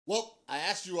Well, I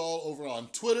asked you all over on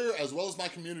Twitter, as well as my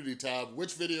community tab,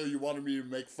 which video you wanted me to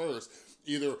make first.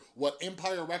 Either what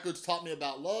Empire Records taught me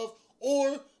about love,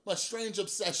 or my strange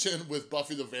obsession with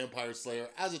Buffy the Vampire Slayer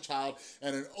as a child,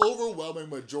 and an overwhelming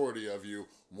majority of you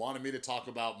wanted me to talk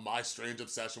about my strange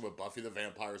obsession with Buffy the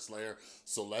Vampire Slayer,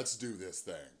 so let's do this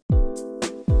thing.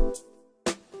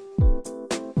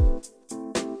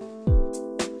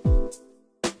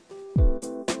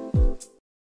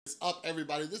 What's up,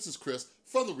 everybody? This is Chris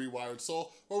from the Rewired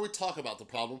Soul, where we talk about the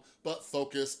problem, but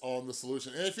focus on the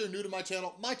solution. And if you're new to my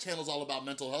channel is all about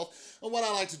mental health. And what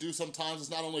I like to do sometimes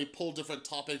is not only pull different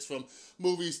topics from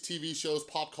movies, TV shows,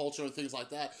 pop culture, and things like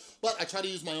that, but I try to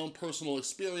use my own personal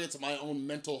experience and my own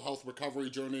mental health recovery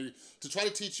journey to try to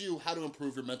teach you how to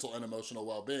improve your mental and emotional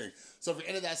well-being. So if you're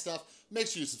into that stuff, make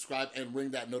sure you subscribe and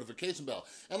ring that notification bell.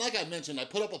 And like I mentioned, I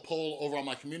put up a poll over on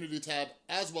my community tab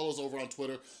as well as over on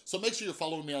Twitter. So make sure you're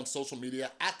following me on social media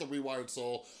at the Rewired Soul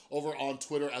over on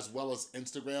Twitter as well as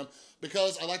Instagram,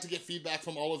 because I like to get feedback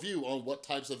from all of you on what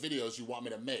types of videos you want me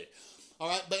to make. All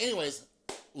right, but anyways,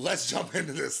 let's jump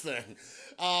into this thing.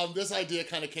 This idea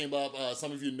kind of came up.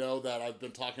 Some of you know that I've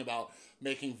been talking about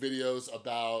making videos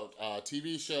about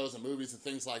TV shows and movies and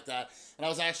things like that. And I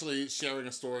was actually sharing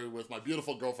a story with my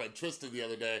beautiful girlfriend, Tristan, the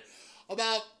other day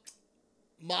about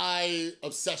my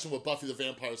obsession with Buffy the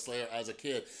Vampire Slayer as a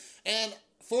kid. And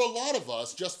for a lot of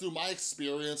us, just through my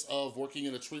experience of working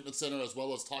in a treatment center as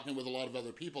well as talking with a lot of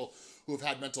other people who have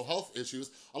had mental health issues,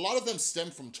 a lot of them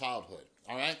stem from childhood,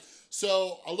 all right?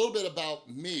 So a little bit about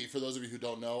me, for those of you who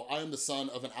don't know, I am the son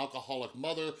of an alcoholic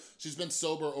mother. She's been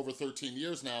sober over 13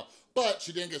 years now, but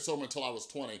she didn't get sober until I was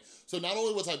 20. So not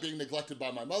only was I being neglected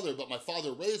by my mother, but my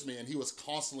father raised me and he was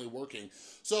constantly working.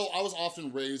 So I was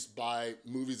often raised by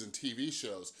movies and TV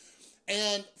shows.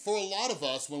 And for a lot of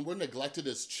us, when we're neglected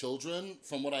as children,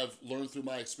 from what I've learned through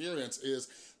my experience, is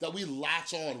that we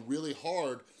latch on really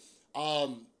hard,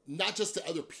 not just to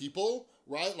other people,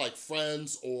 right? Like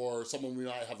friends or someone we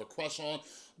might have a crush on,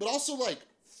 but also like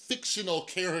fictional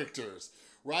characters,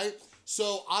 right?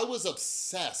 So I was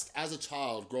obsessed as a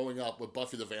child growing up with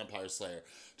Buffy the Vampire Slayer.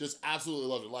 Just absolutely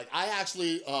loved it. Like I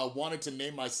actually wanted to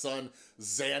name my son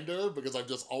Xander because I've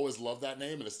just always loved that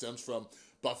name and it stems from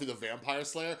Buffy the Vampire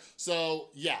Slayer. So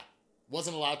yeah,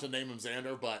 wasn't allowed to name him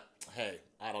Xander, but hey,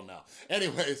 I don't know.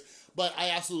 Anyways, but I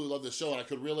absolutely love this show and I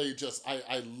could really just,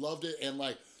 I loved it. And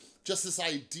like, just this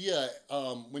idea,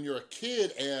 when you're a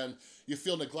kid and you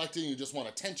feel neglected, you just want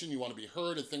attention, you want to be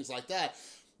heard and things like that.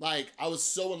 Like, I was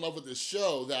so in love with this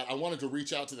show that I wanted to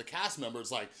reach out to the cast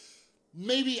members, like,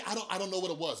 maybe, I don't know what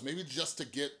it was, maybe just to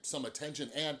get some attention.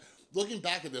 And looking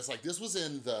back at this, like, this was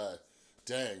in the,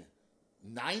 dang,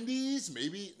 90s,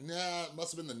 maybe? Nah, it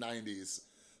must have been the 90s.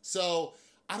 So,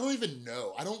 I don't even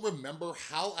know. I don't remember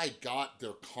how I got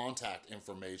their contact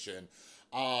information.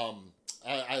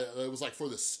 It was like for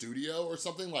the studio or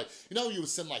something. Like, you know, you would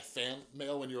send like fan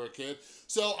mail when you were a kid.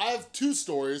 So I have two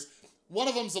stories. One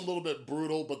of them's a little bit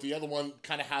brutal, but the other one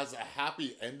kind of has a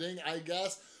happy ending, I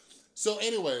guess. So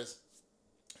anyways,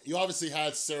 you obviously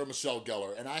had Sarah Michelle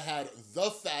Gellar, and I had the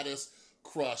fattest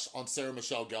crush on Sarah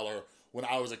Michelle Gellar when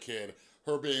I was a kid.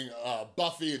 Her being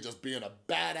Buffy and just being a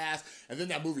badass. And then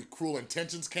that movie Cruel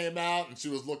Intentions came out and she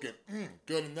was looking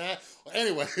good in that. Well,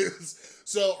 anyways,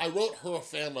 so I wrote her a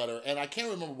fan letter and I can't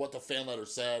remember what the fan letter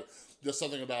said. Just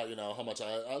something about, you know, how much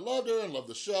I loved her and loved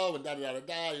the show and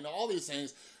da-da-da-da-da, you know, all these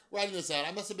things. Writing this out,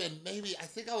 I must have been maybe, I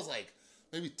think I was like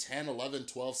maybe 10, 11,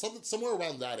 12, somewhere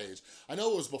around that age. I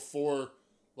know it was before,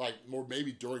 like, more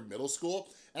maybe during middle school.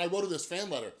 And I wrote her this fan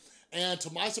letter. And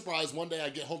to my surprise, one day I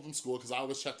get home from school, because I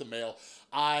always check the mail,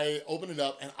 I open it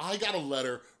up and I got a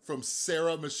letter from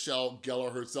Sarah Michelle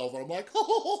Gellar herself. And I'm like,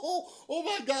 oh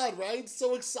my God, right?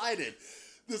 So excited.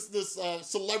 This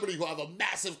celebrity who I have a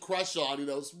massive crush on, you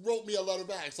know, wrote me a letter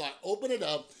back. So I open it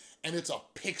up and it's a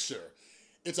picture.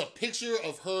 It's a picture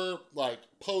of her like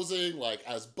posing like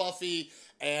as Buffy,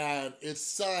 and it's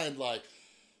signed like,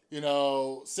 you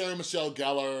know, Sarah Michelle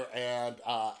Gellar and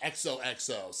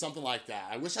XOXO, something like that.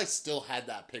 I wish I still had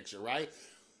that picture, right?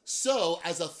 So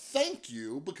as a thank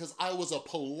you, because I was a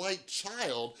polite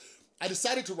child, I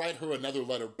decided to write her another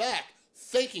letter back,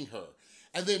 thanking her.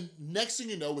 And then next thing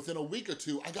you know, within a week or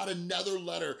two, I got another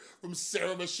letter from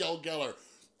Sarah Michelle Gellar.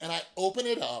 And I open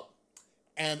it up,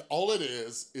 and all it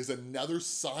is another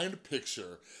signed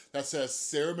picture that says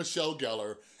Sarah Michelle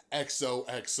Gellar,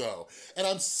 XOXO. And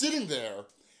I'm sitting there,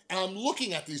 and I'm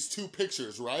looking at these two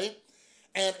pictures, right?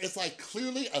 And it's like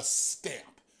clearly a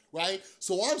stamp, right?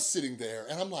 So I'm sitting there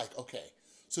and I'm like, okay,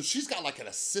 so she's got like an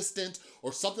assistant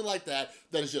or something like that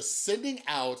that is just sending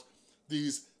out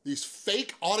these these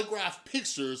fake autographed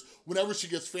pictures whenever she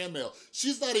gets fan mail.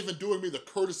 She's not even doing me the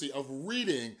courtesy of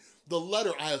reading the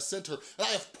letter I have sent her, and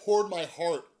I have poured my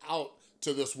heart out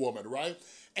to this woman, right?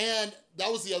 And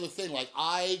that was the other thing, like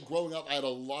growing up, I had a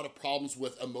lot of problems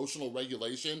with emotional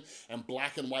regulation and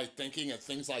black and white thinking and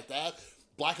things like that.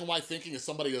 Black and white thinking is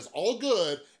somebody that's all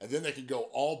good and then they can go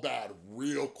all bad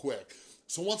real quick.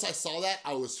 So once I saw that,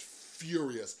 I was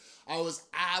furious. I was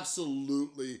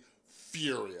absolutely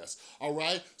furious, all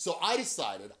right? So I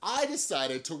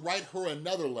decided to write her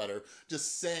another letter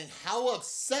just saying how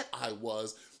upset I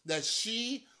was that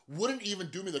she wouldn't even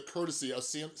do me the courtesy of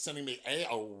sending me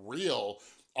a real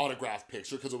autographed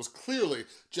picture, because it was clearly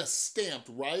just stamped,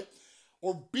 right?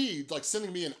 Or B, like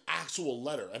sending me an actual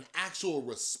letter, an actual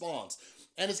response.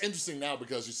 And it's interesting now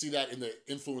because you see that in the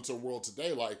influencer world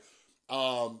today, like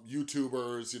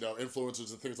YouTubers, you know,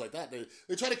 influencers and things like that.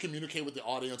 They try to communicate with the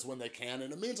audience when they can,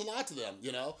 and it means a lot to them,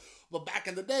 you know? But back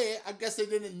in the day, I guess they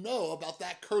didn't know about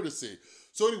that courtesy.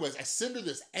 So anyways, I send her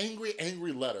this angry,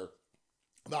 angry letter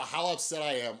about how upset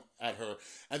I am at her.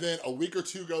 And then a week or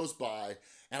two goes by,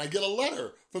 and I get a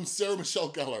letter from Sarah Michelle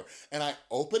Gellar, and I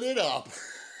open it up,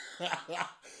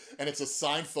 and it's a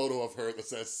signed photo of her that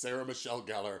says Sarah Michelle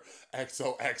Gellar,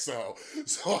 XOXO.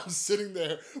 So I'm sitting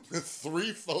there with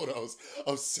 3 photos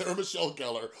of Sarah Michelle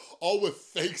Gellar, all with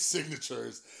fake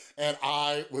signatures, and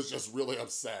I was just really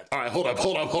upset. All right, hold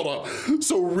up.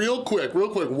 So real quick,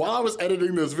 while I was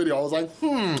editing this video, I was like,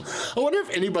 I wonder if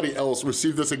anybody else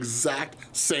received this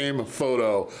exact same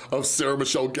photo of Sarah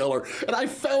Michelle Gellar. And I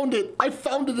found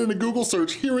it in a Google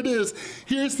search. Here it is.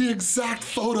 Here's the exact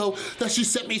photo that she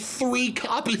sent me 3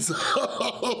 copies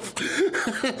of.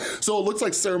 So it looks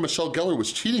like Sarah Michelle Gellar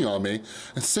was cheating on me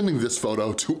and sending this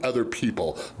photo to other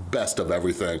people. Best of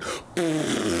everything.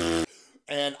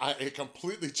 And it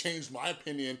completely changed my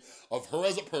opinion of her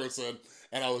as a person,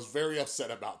 and I was very upset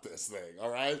about this thing, all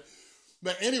right?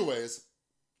 But anyways,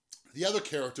 the other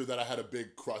character that I had a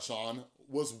big crush on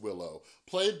was Willow,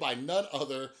 played by none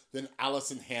other than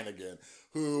Alyson Hannigan,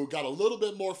 who got a little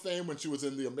bit more fame when she was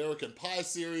in the American Pie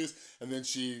series, and then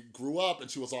she grew up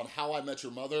and she was on How I Met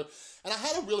Your Mother. And I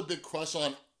had a really big crush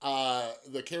on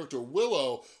the character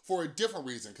Willow for a different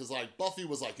reason, because like Buffy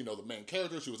was like, you know, the main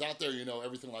character, she was out there, you know,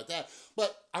 everything like that.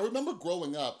 But I remember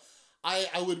growing up,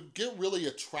 I would get really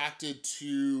attracted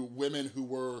to women who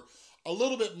were a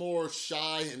little bit more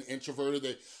shy and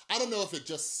introverted. I don't know if it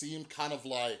just seemed kind of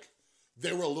like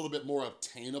they were a little bit more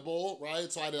obtainable,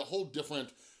 right? So I had a whole different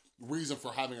reason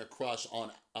for having a crush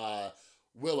on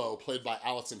Willow, played by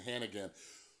Alyson Hannigan.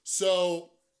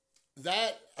 So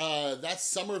that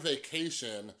summer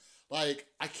vacation, like,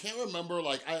 I can't remember,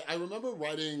 like, I remember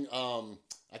writing,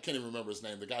 I can't even remember his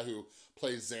name, the guy who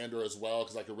plays Xander as well,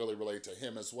 because I could really relate to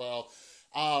him as well.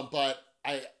 But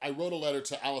I wrote a letter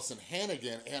to Alyson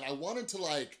Hannigan, and I wanted to,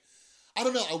 like, I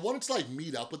don't know, I wanted to, like,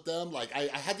 meet up with them. Like,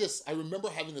 I remember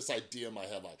having this idea in my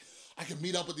head, like, I can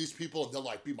meet up with these people, and they'll,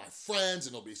 like, be my friends,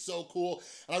 and it'll be so cool.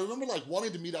 And I remember, like,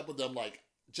 wanting to meet up with them, like,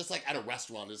 just, like, at a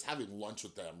restaurant, just having lunch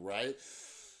with them, right?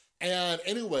 And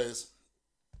anyways,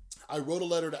 I wrote a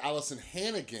letter to Alyson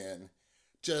Hannigan,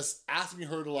 just asking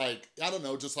her to, like, I don't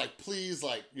know, just like, please,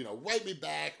 like, you know, write me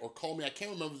back or call me. I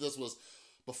can't remember if this was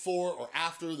before or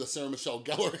after the Sarah Michelle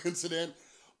Gellar incident.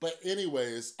 But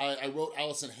anyways, I wrote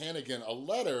Alyson Hannigan a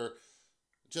letter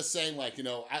just saying, like, you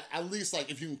know, at least, like,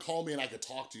 if you can call me and I could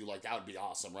talk to you, like, that would be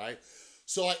awesome, right?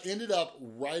 So I ended up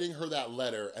writing her that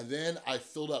letter, and then I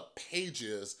filled up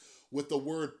pages with the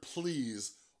word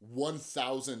please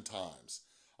 1,000 times,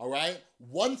 all right?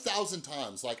 1,000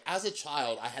 times. Like, as a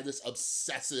child, I had this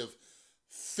obsessive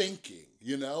thinking,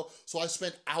 you know? So I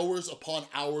spent hours upon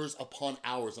hours upon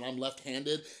hours, and I'm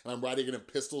left-handed, and I'm writing it in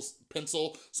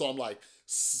pencil, so I'm, like,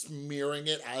 smearing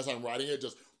it as I'm writing it,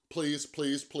 just please,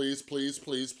 please, please, please,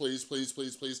 please, please, please,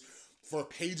 please, please, for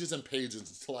pages and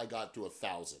pages until I got to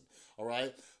 1,000, all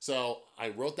right? So I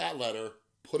wrote that letter,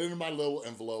 put it in my little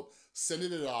envelope,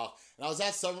 sending it off, and I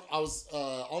was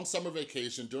on summer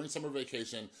vacation. During summer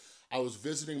vacation, I was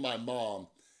visiting my mom,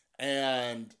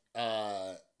 and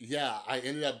yeah, I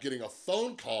ended up getting a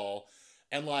phone call,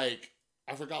 and like,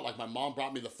 I forgot, like, my mom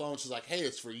brought me the phone. She's like, hey,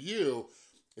 it's for you.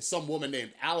 It's some woman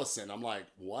named Alyson. I'm like,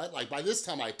 what? Like, by this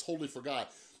time, I totally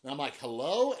forgot. And I'm like,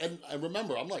 hello? And I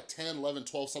remember, I'm like 10, 11,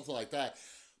 12, something like that.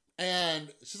 And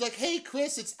she's like, hey,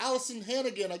 Chris, it's Alyson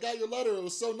Hannigan. I got your letter. It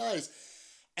was so nice.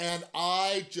 And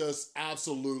I just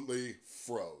absolutely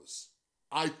froze.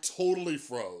 I totally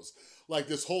froze. Like,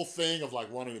 this whole thing of,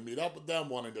 like, wanting to meet up with them,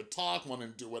 wanting to talk,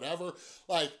 wanting to do whatever.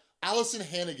 Like, Alyson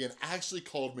Hannigan actually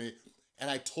called me, and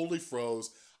I totally froze.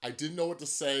 I didn't know what to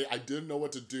say. I didn't know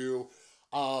what to do.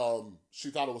 She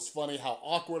thought it was funny how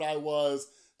awkward I was,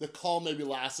 the call maybe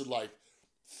lasted like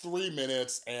 3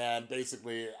 minutes, and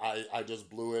basically I just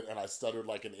blew it and I stuttered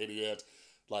like an idiot.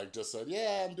 Like just said,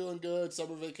 yeah, I'm doing good,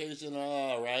 summer vacation,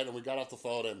 all right. And we got off the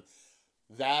phone, and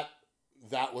that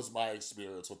was my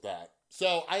experience with that.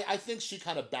 So I think she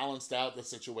kind of balanced out the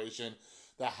situation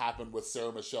that happened with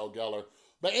Sarah Michelle Gellar.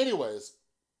 But anyways,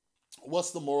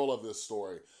 what's the moral of this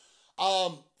story?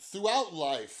 Throughout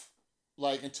life,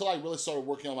 like until I really started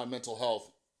working on my mental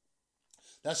health,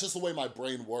 that's just the way my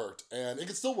brain worked. And it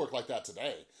can still work like that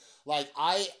today. Like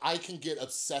I can get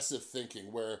obsessive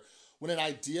thinking where when an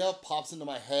idea pops into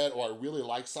my head or I really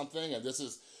like something, and this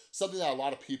is something that a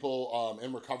lot of people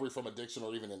in recovery from addiction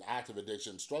or even in active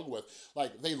addiction struggle with,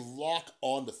 like they lock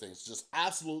onto things, just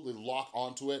absolutely lock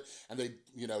onto it, and they,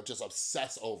 you know, just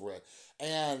obsess over it.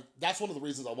 And that's one of the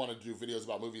reasons I wanted to do videos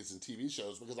about movies and TV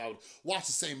shows, because I would watch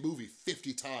the same movie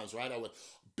 50 times, right? I would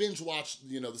binge watch,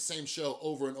 you know, the same show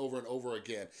over and over and over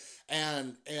again.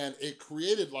 And it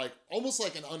created like, almost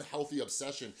like an unhealthy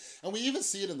obsession. And we even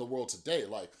see it in the world today.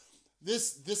 Like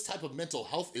this type of mental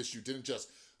health issue didn't just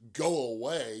go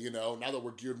away, you know, now that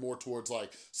we're geared more towards,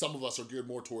 like, some of us are geared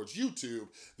more towards YouTube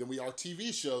than we are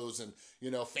TV shows and,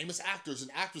 you know, famous actors and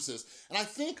actresses. And I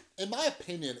think, in my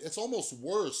opinion, it's almost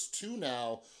worse too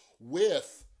now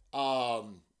with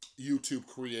YouTube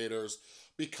creators,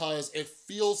 because it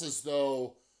feels as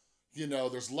though, you know,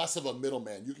 there's less of a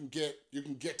middleman. You can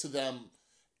get to them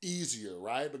easier,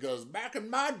 right? Because back in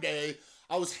my day,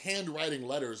 I was handwriting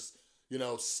letters, you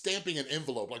know, stamping an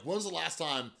envelope. Like, when's the last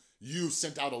time you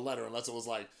sent out a letter, unless it was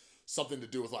like something to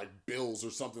do with like bills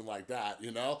or something like that, you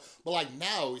know? But like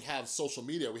now we have social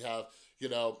media, we have, you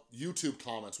know, YouTube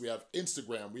comments, we have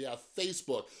Instagram, we have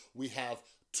Facebook, we have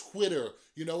Twitter,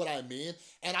 you know what I mean?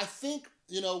 And I think,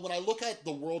 you know, when I look at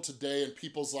the world today and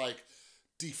people's like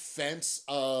defense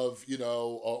of, you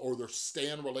know, or their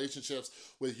stan relationships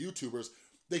with YouTubers,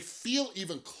 they feel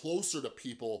even closer to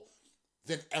people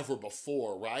than ever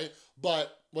before, right?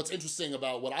 But what's interesting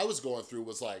about what I was going through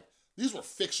was like, these were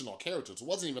fictional characters. It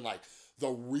wasn't even like the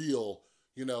real,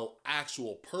 you know,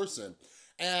 actual person.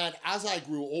 And as I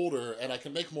grew older, and I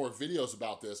can make more videos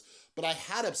about this, but I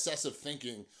had obsessive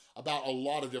thinking about a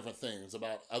lot of different things,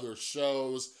 about other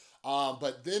shows,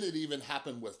 but then it even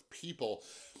happened with people.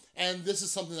 And this is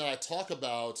something that I talk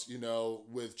about, you know,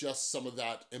 with just some of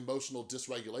that emotional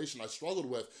dysregulation I struggled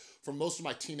with for most of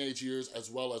my teenage years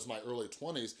as well as my early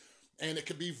 20s. And it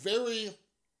could be very,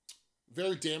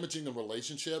 very damaging in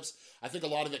relationships. I think a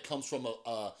lot of it comes from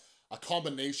a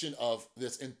combination of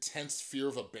this intense fear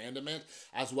of abandonment,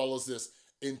 as well as this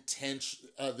intense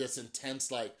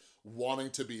like wanting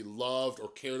to be loved or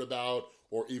cared about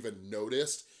or even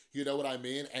noticed, you know what I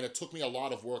mean? And it took me a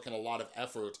lot of work and a lot of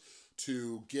effort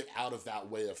to get out of that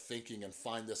way of thinking and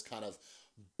find this kind of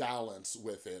balance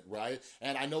with it, right?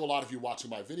 And I know a lot of you watching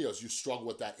my videos, you struggle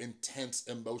with that intense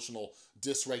emotional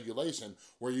dysregulation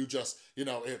where you just, you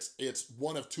know, it's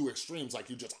one of two extremes. Like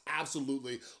you just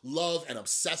absolutely love and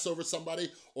obsess over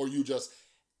somebody, or you just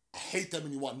hate them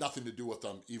and you want nothing to do with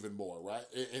them even more, right?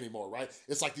 Anymore, right?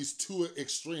 It's like these two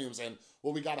extremes, and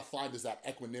what we gotta find is that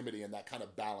equanimity and that kind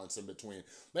of balance in between.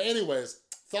 But anyways,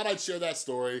 thought I'd share that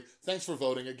story. Thanks for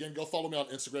voting. Again, go follow me on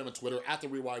Instagram and Twitter at The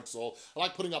Rewired Soul. I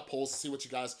like putting up polls to see what you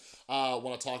guys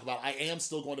want to talk about. I am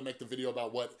still going to make the video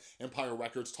about what Empire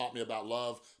Records taught me about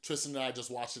love. Tristan and I just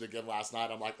watched it again last night.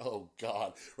 I'm like, oh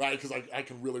God, right? Because I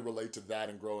can really relate to that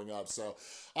and growing up. So,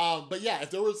 but yeah, if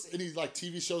there was any like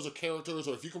TV shows or characters,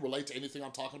 or if you can relate to anything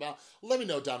I'm talking about, let me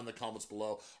know down in the comments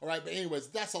below. All right, but anyways,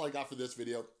 that's all I got for this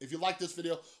video. If you like this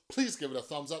video, please give it a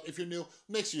thumbs up. If you're new,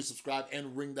 make sure you subscribe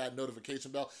and ring that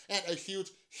notification bell. And a huge,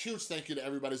 huge thank you to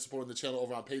everybody supporting the channel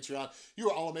over on Patreon. You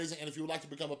are all amazing. And if you would like to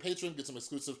become a patron, get some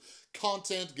exclusive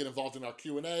content, get involved in our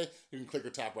Q&A, you can click or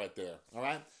tap right there. All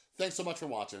right? Thanks so much for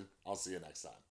watching. I'll see you next time.